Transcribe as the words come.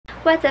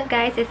What's up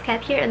guys, it's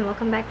Kat here and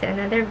welcome back to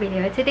another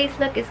video. Today's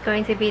look is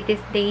going to be this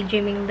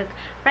daydreaming look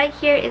right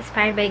here,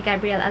 inspired by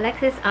Gabrielle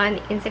Alexis on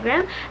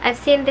Instagram. I've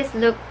seen this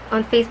look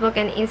on Facebook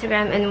and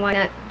Instagram and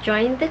wanna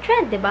join the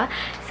trend, diba?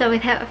 So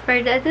without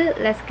further ado,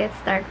 let's get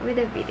started with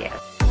the video.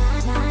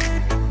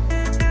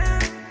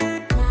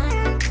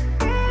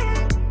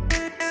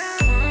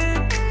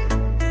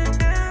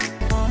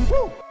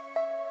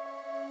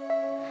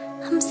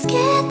 I'm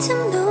scared to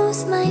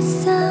lose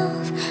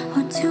myself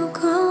or to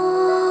grow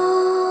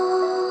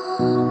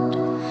old,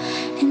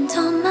 and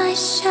all my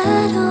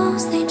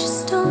shadows, they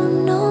just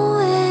don't know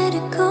where to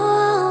go.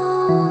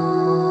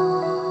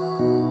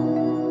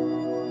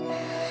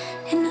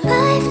 And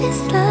life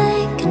is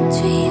like a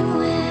dream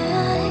where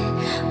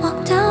I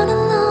walk down a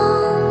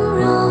long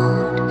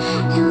road,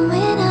 and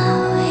when I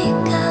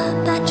wake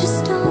up I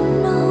just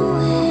don't know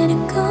where to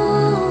go.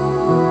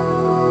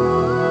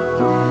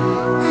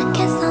 I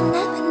guess I'll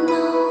never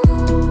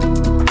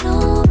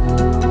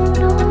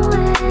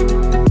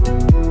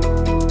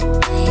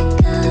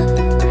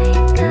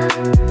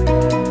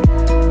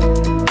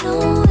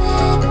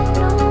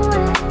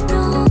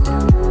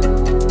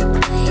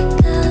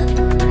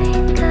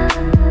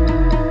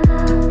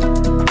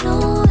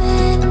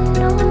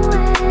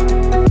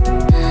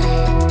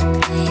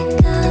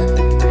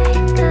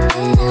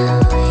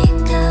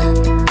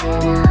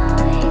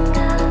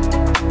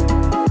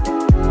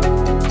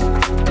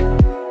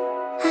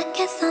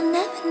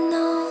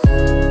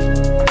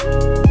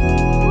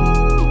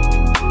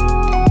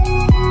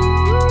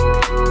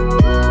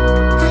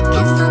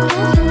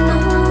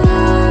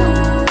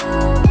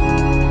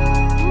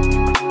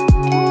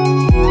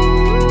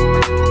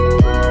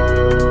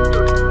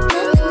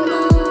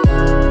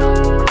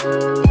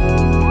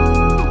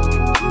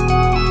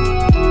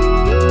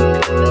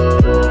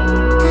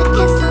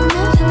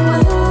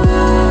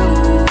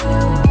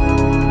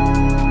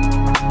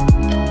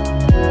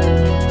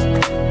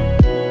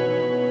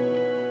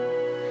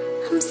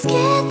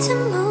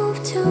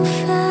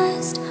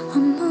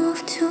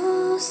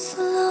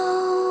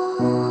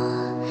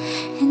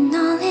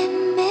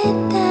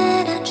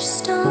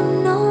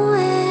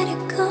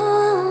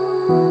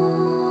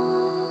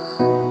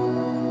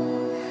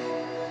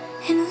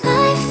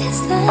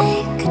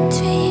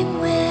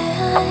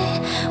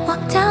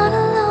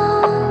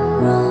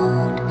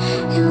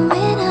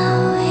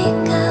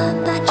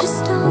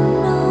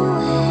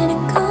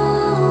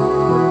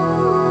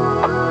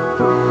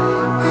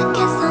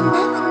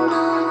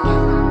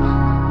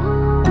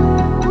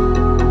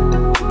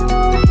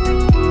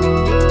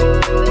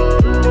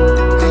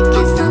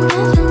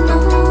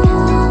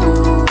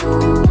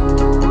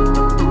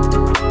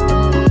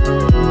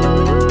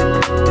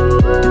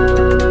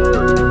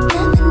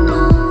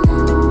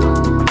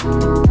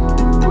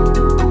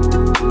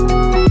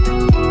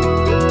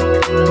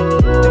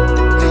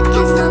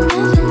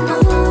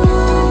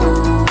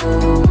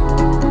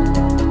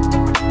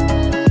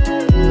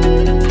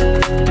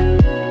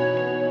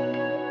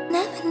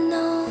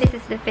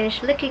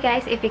finished look, you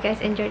guys. If you guys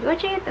enjoyed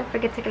watching it, don't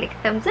forget to click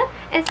thumbs up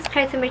and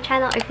subscribe to my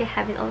channel if you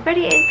haven't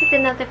already, and click the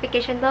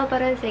notification bell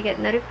button so you get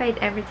notified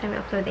every time I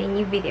upload a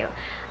new video.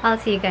 I'll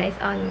see you guys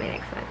on my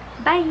next one.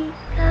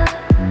 Bye!